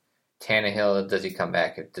with Tannehill, does he come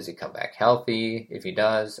back? Does he come back healthy? If he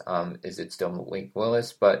does, is it still Malik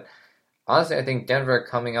Willis? But honestly, I think Denver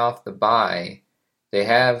coming off the bye, they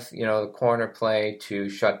have, the corner play to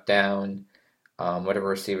shut down whatever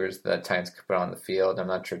receivers the Titans could put on the field. I'm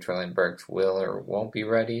not sure Traylon Burks will or won't be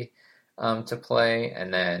ready to play.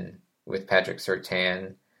 And then with Patrick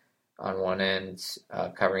Surtain on one end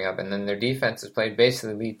covering up. And then their defense has played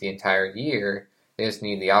basically elite the entire year. They just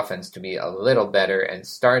need the offense to be a little better and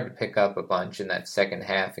start to pick up a bunch in that second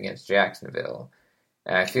half against Jacksonville.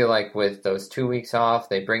 And I feel like with those 2 weeks off,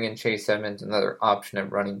 they bring in Chase Edmonds, another option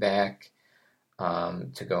at running back,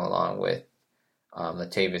 to go along with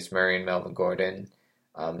Latavius Murray and Melvin Gordon.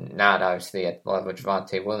 Not obviously at the level of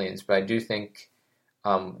Javonte Williams, but I do think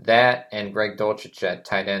that and Greg Dulcich at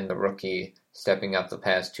tight end, the rookie, stepping up the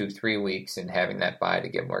past 2-3 weeks and having that bye to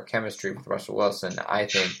get more chemistry with Russell Wilson, I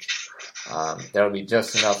think that'll be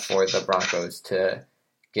just enough for the Broncos to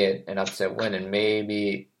get an upset win and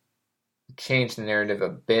maybe change the narrative a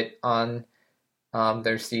bit on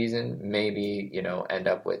their season. Maybe, end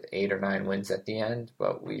up with 8 or 9 wins at the end,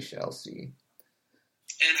 but we shall see.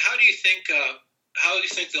 And how do you think the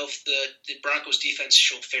Broncos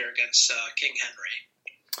defense will fare against King Henry?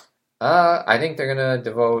 I think they're going to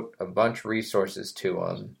devote a bunch of resources to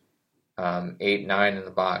him. 8-9 in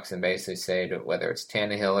the box and basically say to whether it's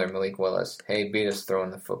Tannehill or Malik Willis, hey, beat us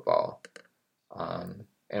throwing the football.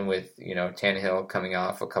 And with, Tannehill coming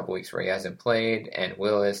off a couple weeks where he hasn't played and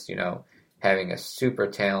Willis, having a super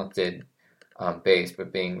talented base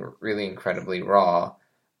but being really incredibly raw,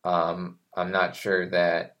 I'm not sure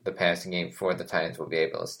that the passing game for the Titans will be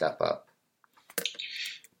able to step up.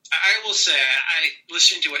 I will say,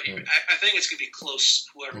 listening to what I think it's going to be close,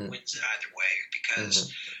 whoever wins it either way,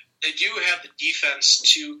 because they do have the defense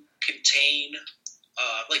to contain,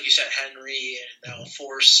 like you said, Henry, and they'll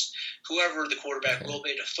force whoever the quarterback will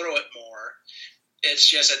be to throw it more. It's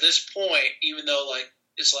just at this point, even though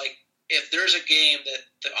it's like if there's a game that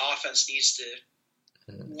the offense needs to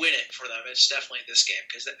win it for them, it's definitely this game,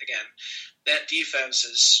 because again, that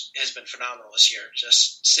defense has been phenomenal this year.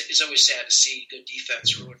 Just it's always sad to see good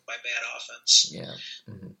defense ruined by bad offense. Yeah.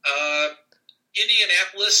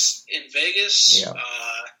 Indianapolis in Vegas. Yeah.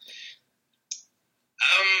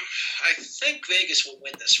 I think Vegas will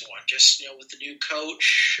win this one. Just with the new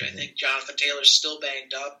coach, I think Jonathan Taylor's still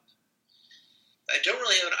banged up. I don't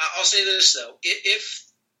really have. I'll say this though: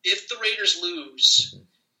 if the Raiders lose,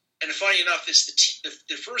 and funny enough, it's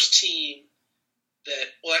the first team that.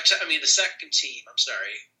 Well, actually, I mean the second team. I'm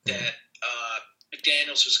sorry that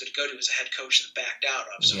McDaniels was going to go to as a head coach and backed out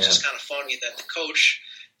of. So it's just kind of funny that the coach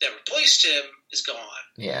that replaced him is gone.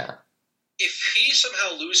 Yeah. If he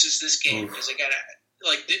somehow loses this game, because again,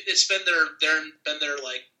 it's been their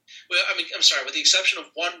well, I mean, I'm sorry, with the exception of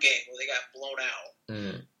one game where they got blown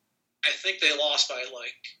out. I think they lost by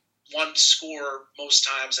one score most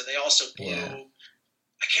times, and they also blew. Yeah.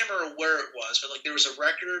 I can't remember where it was, but there was a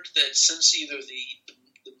record that since either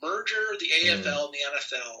the merger, the AFL and the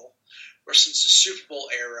NFL, or since the Super Bowl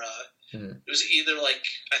era, it was either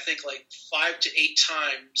I think 5 to 8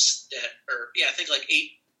 times I think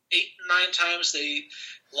 8, 9 times they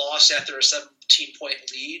lost after a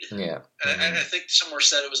 17-point lead. Yeah. And I think somewhere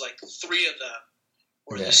said it was 3 of them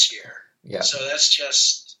were this year. Yeah. So that's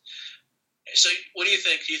just. So what do you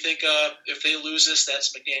think? Do you think if they lose this,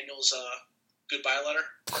 that's McDaniel's goodbye letter?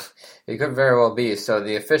 It could very well be. So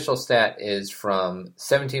the official stat is from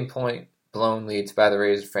 17-point blown leads by the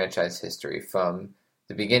Raiders franchise history. From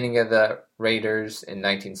the beginning of the Raiders in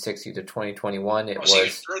 1960 to 2021, it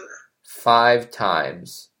was 5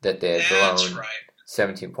 times that they had blown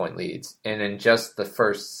 17-point leads. And in just the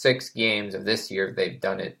first 6 games of this year, they've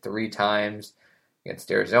done it 3 times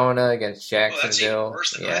against Arizona, against Jacksonville. That's even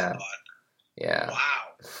worse than I thought. Yeah. Wow.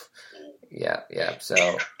 Yeah. So,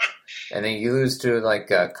 and then you lose to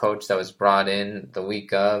a coach that was brought in the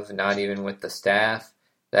week of, not even with the staff.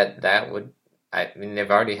 That would, I mean,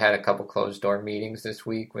 they've already had a couple closed door meetings this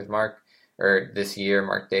week with Mark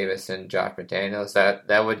Davis and Josh McDaniels.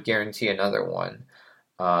 That would guarantee another one.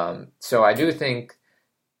 So I do think,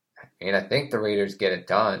 I think the Raiders get it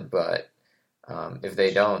done, but if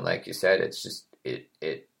they don't, like you said, it's just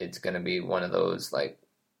it's going to be one of those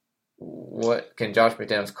what can Josh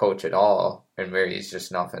McDaniels coach at all, and where he's just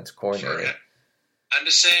an offense coordinator? Sure. I'm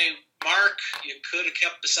just saying, Mark, you could have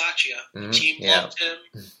kept Bisaccia. The team loved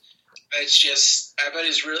him. It's just, I bet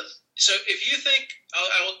he's real. So if you think,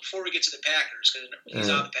 before we get to the Packers, because he's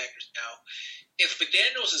on the Packers now, if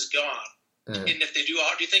McDaniels is gone, and if they do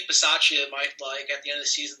you think Bisaccia might at the end of the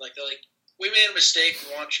season, they're we made a mistake,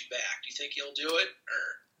 we want you back? Do you think he'll do it,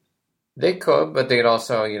 or? They could, but they could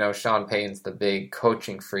also, Sean Payton's the big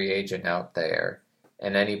coaching free agent out there.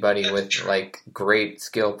 And anybody with, great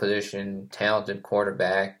skill position, talented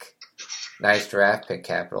quarterback, nice draft pick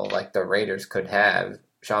capital, like the Raiders could have,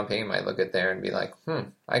 Sean Payton might look at there and be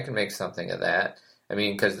I can make something of that. I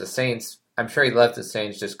mean, because the Saints, I'm sure he left the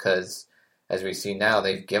Saints just because, as we see now,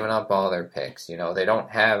 they've given up all their picks. They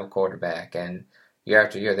don't have a quarterback, and year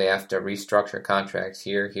after year they have to restructure contracts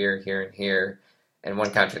here, and here. And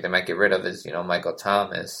one contract they might get rid of is, Michael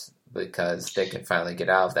Thomas, because they can finally get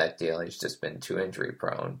out of that deal. He's just been too injury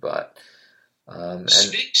prone. But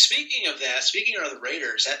speaking of the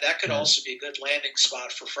Raiders, that could also be a good landing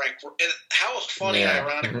spot for Frank. How funny and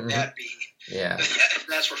ironic would that be? Yeah, if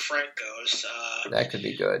that's where Frank goes. That could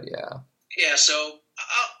be good. Yeah. Yeah. So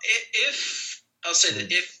I'll say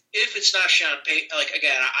that if it's not Sean Payton,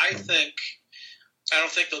 again, I don't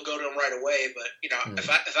think they'll go to him right away, but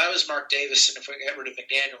if I was Mark Davis and if we got rid of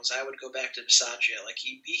McDaniels, I would go back to Bisaccia.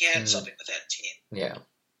 He had something with that team. Yeah.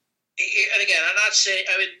 And again, I'm not saying,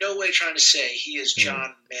 I'm in no way trying to say he is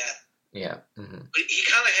John Madden. Yeah. But he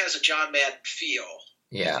kind of has a John Madden feel.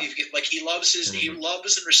 Yeah. He loves he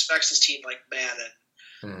loves and respects his team like Madden.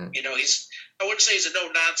 I wouldn't say he's a no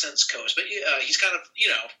nonsense coach, but he's kind of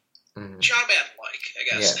John Madden I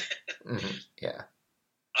guess. Yeah.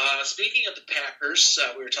 Speaking of the Packers,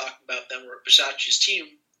 we were talking about them. We're Bisaccia's team.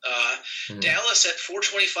 Dallas at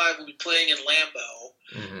 4:25 will be playing in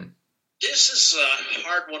Lambeau. This is a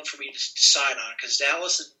hard one for me to decide on because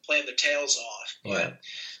Dallas is playing their tails off. But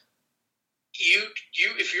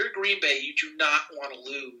if you're Green Bay, you do not want to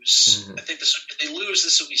lose. Mm-hmm. I think if they lose,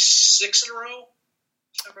 this will be 6 in a row.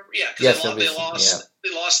 I remember, yeah, Yes, because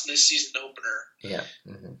they lost in this season opener. Yeah.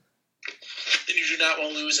 Mm-hmm. And you do not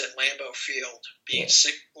want to lose at Lambeau Field, being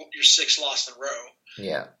your 6th loss in a row.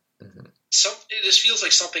 Yeah. Mm-hmm. This feels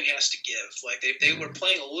like something has to give. Like they were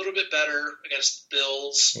playing a little bit better against the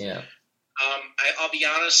Bills. Yeah. I'll be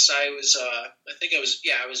honest. I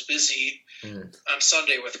was busy on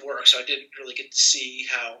Sunday with work, so I didn't really get to see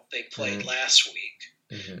how they played last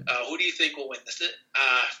week. Mm-hmm. Who do you think will win this?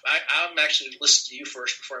 I'm actually listening to you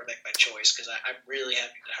first before I make my choice because I'm really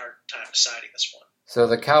having a hard time deciding this one. So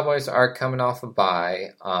the Cowboys are coming off a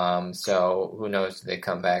bye, so who knows if they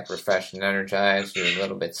come back refreshed and energized or a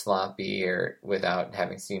little bit sloppy or without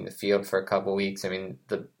having seen the field for a couple weeks. I mean,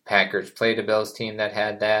 the Packers played a Bills team that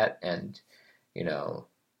had that, and,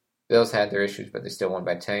 Bills had their issues, but they still won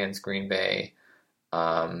by 10 against Green Bay.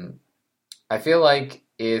 I feel like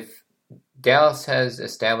if Dallas has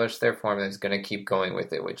established their formula, is going to keep going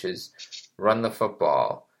with it, which is run the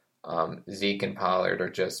football. Zeke and Pollard, or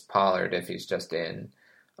just Pollard if he's just in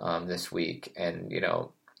this week, and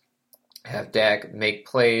have Dak make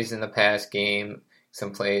plays in the pass game,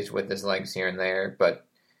 some plays with his legs here and there, but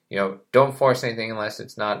don't force anything unless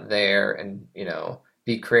it's not there, and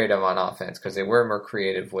be creative on offense because they were more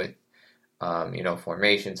creative with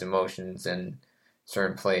formations and motions and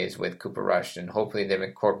certain plays with Cooper Rush, and hopefully they've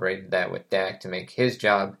incorporated that with Dak to make his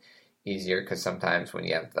job easier, because sometimes when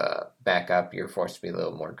you have the backup, you're forced to be a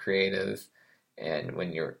little more creative, and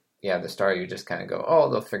when you have the starter, you just kind of go, oh,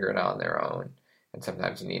 they'll figure it out on their own, and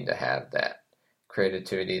sometimes you need to have that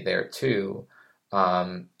creativity there too.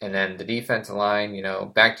 And then the defensive line,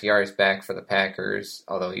 Bakhtiari is back for the Packers,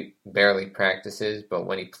 although he barely practices, but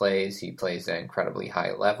when he plays at an incredibly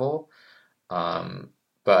high level.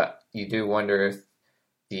 But you do wonder if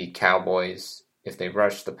the Cowboys, if they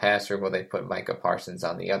rush the passer, will they put Micah Parsons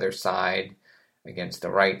on the other side against the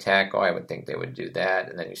right tackle? I would think they would do that.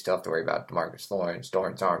 And then you still have to worry about DeMarcus Lawrence,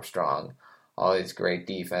 Dorrance Armstrong, all these great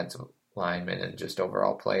defensive linemen and just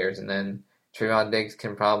overall players. And then Trevon Diggs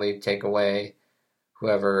can probably take away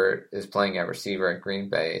whoever is playing at receiver at Green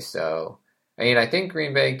Bay. So, I think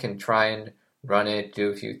Green Bay can try and run it, do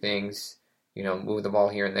a few things, move the ball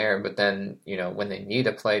here and there. But then, when they need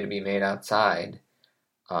a play to be made outside,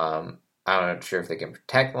 I'm not sure if they can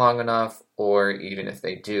protect long enough, or even if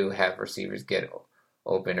they do have receivers get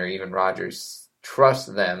open, or even Rodgers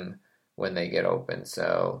trust them when they get open.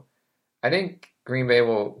 So I think Green Bay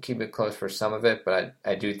will keep it close for some of it, but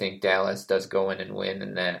I do think Dallas does go in and win,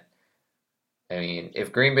 and that,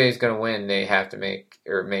 if Green Bay is going to win, they have to make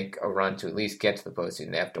a run to at least get to the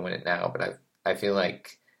postseason. They have to win it now, but I feel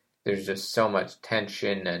like there's just so much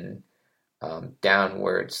tension and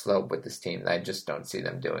downward slope with this team that I just don't see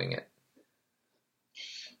them doing it.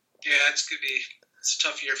 Yeah, it's a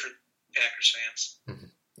tough year for Packers fans. Mm-hmm.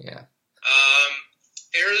 Yeah.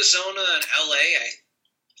 Arizona and LA,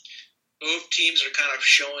 both teams are kind of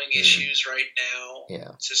showing issues right now.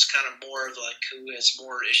 Yeah. It's just kind of more of like who has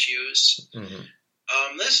more issues.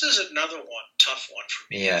 Mm-hmm. This is another tough one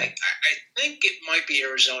for me. Yeah. I think it might be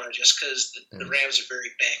Arizona just because the Rams are very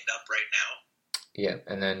banged up right now. Yeah,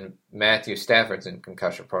 and then Matthew Stafford's in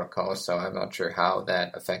concussion protocol, so I'm not sure how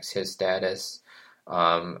that affects his status.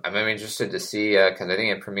 I'm interested to see, because I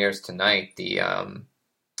think it premieres tonight, the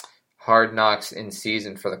Hard Knocks in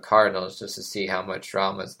season for the Cardinals, just to see how much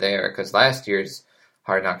drama is there, because last year's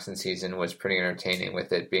Hard Knocks in season was pretty entertaining,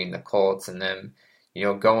 with it being the Colts, and then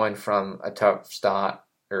going from a tough start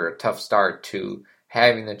to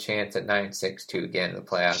having the chance at 9-6 to get in the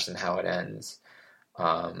playoffs, and how it ends.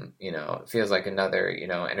 It feels like another,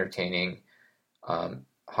 entertaining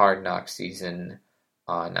Hard Knocks season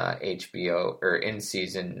on HBO, or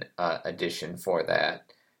in-season edition for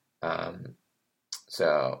that.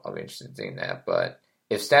 So I'll be interested in seeing that. But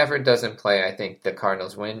if Stafford doesn't play, I think the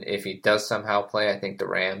Cardinals win. If he does somehow play, I think the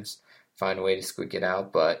Rams find a way to squeak it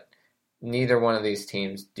out. But neither one of these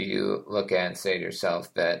teams do you look at and say to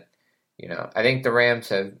yourself that, I think the Rams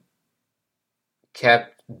have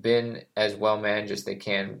been as well managed as they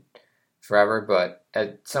can forever, but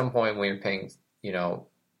at some point when you're paying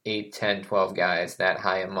 8, 10, 12 guys that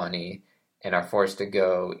high of money and are forced to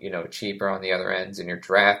go cheaper on the other ends, and your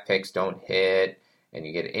draft picks don't hit and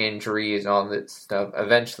you get injuries and all that stuff,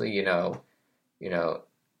 eventually I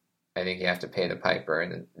think you have to pay the piper,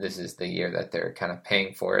 and this is the year that they're kind of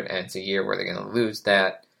paying for it, and it's a year where they're going to lose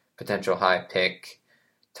that potential high pick,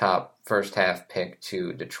 top first half pick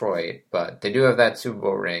to Detroit, but they do have that Super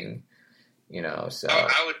Bowl ring, so.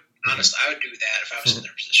 I would do that if I was in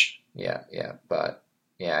their position. Yeah, but,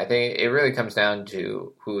 Yeah, I think it really comes down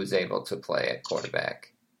to who is able to play at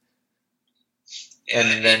quarterback. Yeah,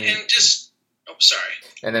 and just sorry.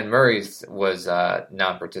 And then Murray's was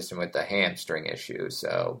non-persistent with the hamstring issue,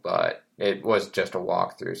 but it was just a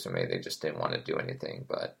walkthrough, so maybe they just didn't want to do anything.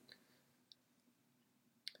 But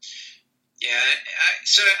yeah,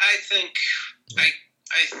 I think I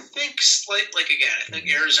think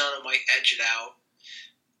Arizona might edge it out.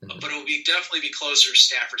 But it will definitely be closer if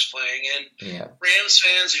Stafford's playing. And Rams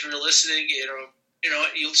fans, if you're listening,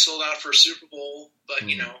 you'll sold out for a Super Bowl. But I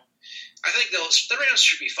think the Rams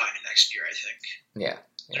should be fine next year. I think. Yeah.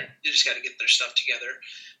 They just got to get their stuff together.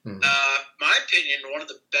 My opinion, one of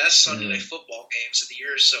the best Sunday Night Football games of the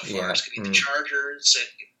year so far is going to be the Chargers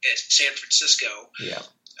at San Francisco. Yeah.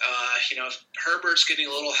 Herbert's getting a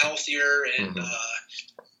little healthier, and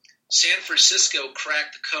San Francisco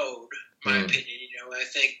cracked the code. In my opinion, I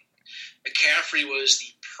think McCaffrey was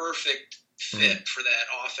the perfect fit for that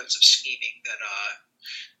offensive scheming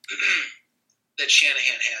that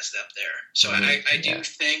Shanahan has up there. So I do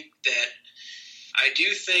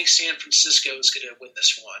think San Francisco is going to win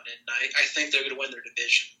this one, and I think they're going to win their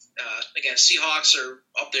division. Again, Seahawks are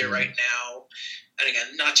up there right now, and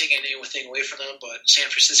again, not taking anything away from them, but San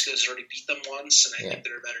Francisco has already beat them once, and I think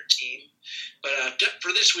they're a better team. But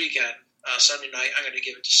for this weekend, Sunday night, I'm going to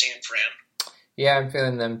give it to San Fran. Yeah, I'm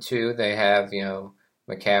feeling them too. They have,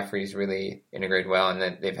 McCaffrey's really integrated well, and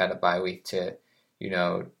then they've had a bye week to,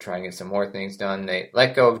 try and get some more things done. They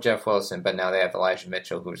let go of Jeff Wilson, but now they have Elijah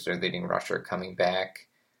Mitchell, who's their leading rusher, coming back.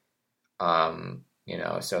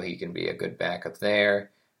 So he can be a good backup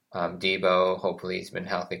there. Debo, hopefully he's been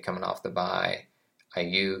healthy coming off the bye.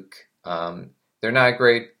 Ayuk. They're not a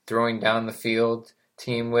great throwing down the field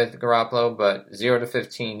team with Garoppolo, but 0 to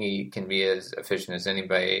 15, he can be as efficient as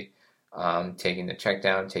anybody. Taking the check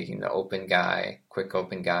down, taking the quick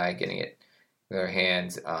open guy, getting it in their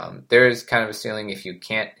hands. There is kind of a ceiling if you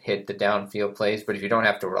can't hit the downfield plays, but if you don't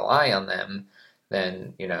have to rely on them,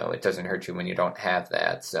 then, it doesn't hurt you when you don't have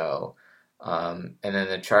that. So, and then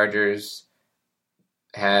the Chargers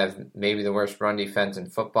have maybe the worst run defense in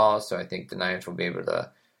football, so I think the Niners will be able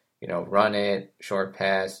to, run it, short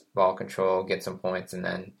pass, ball control, get some points, and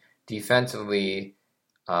then defensively,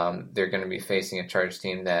 they're going to be facing a Chargers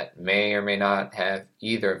team that may or may not have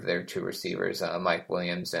either of their two receivers, Mike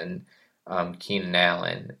Williams and Keenan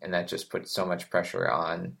Allen, and that just puts so much pressure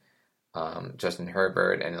on Justin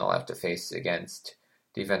Herbert, and they'll have to face against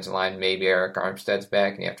defensive line. Maybe Eric Armstead's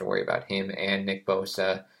back, and you have to worry about him and Nick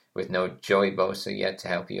Bosa, with no Joey Bosa yet to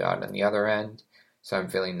help you out on the other end. So I'm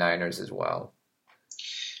feeling Niners as well.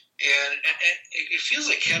 And it feels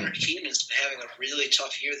like Henry Keenan's been having a really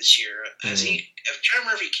tough year this year. I'm trying to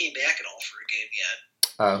remember if he came back at all for a game yet.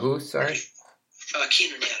 Who? Sorry?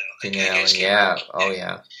 Keenan Allen. Keenan Allen, yeah. Oh,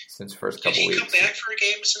 yeah. Since the first couple weeks. Did he come back for a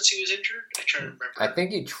game since he was injured? I'm trying to remember. I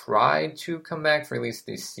think he tried to come back for at least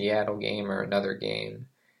the Seattle game or another game,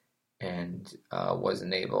 and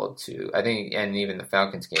wasn't able to. I think, and even the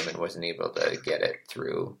Falcons game, and wasn't able to get it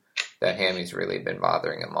through. That hammy's really been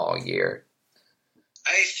bothering him all year.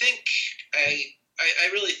 I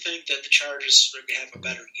really think that the Chargers are going to have a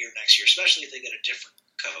better year next year, especially if they get a different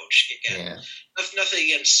coach. Again, nothing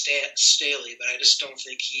against Staley, but I just don't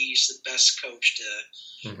think he's the best coach to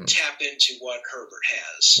tap into what Herbert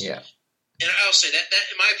has. Yeah. And I'll say that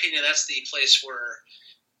in my opinion, that's the place where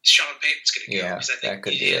Sean Payton's going to go. Yeah, because I think that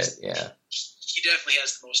could be it, yeah. He definitely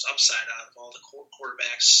has the most upside out of all the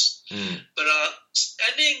quarterbacks. But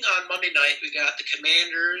ending on Monday night, we got the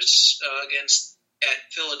Commanders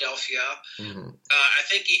at Philadelphia. I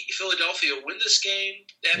think Philadelphia will win this game.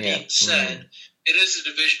 That being said, it is a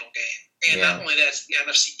divisional game. And not only that, it's the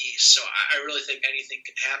NFC East. So I really think anything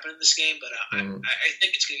can happen in this game, but I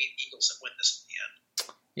think it's going to be the Eagles that win this in the end.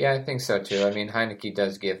 Yeah, I think so too. I mean, Heineke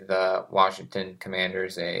does give the Washington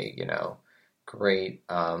Commanders a, great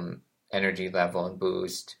energy level and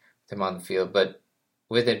boost them on the field. But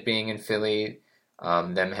with it being in Philly,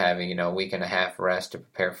 them having, a week and a half rest to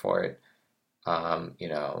prepare for it, I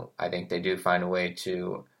think they do find a way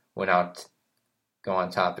to go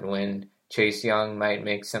on top and win. Chase Young might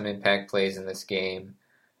make some impact plays in this game.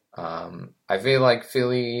 I feel like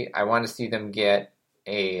Philly, I want to see them get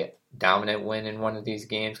a dominant win in one of these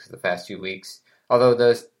games because the past few weeks, although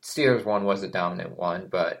the Steelers one was a dominant one,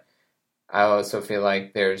 but I also feel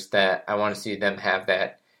like there's that, I want to see them have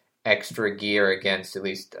that extra gear against at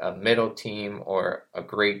least a middle team or a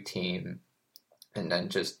great team and then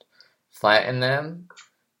just flatten them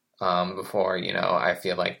before, I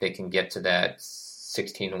feel like they can get to that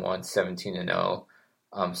 16-1,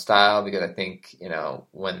 17-0 style, because I think,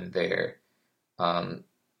 when they're,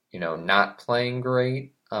 not playing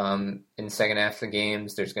great, in the second half of the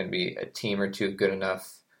games, there's going to be a team or two good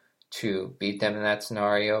enough to beat them in that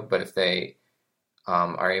scenario. But if they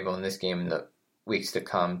are able in this game in the weeks to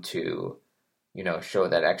come to, show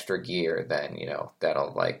that extra gear, then,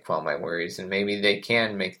 that'll like quell my worries. And maybe they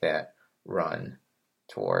can make that run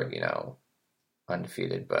toward,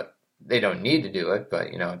 undefeated, but they don't need to do it. But,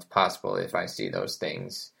 it's possible if I see those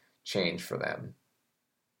things change for them.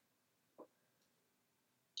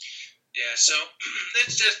 Yeah, so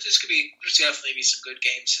there's definitely be some good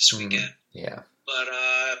games this weekend. Yeah. But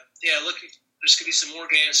there's gonna be some more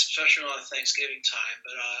games, especially on Thanksgiving time.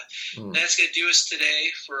 But that's gonna do us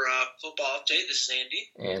today for football update. This is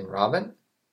Andy and Robin.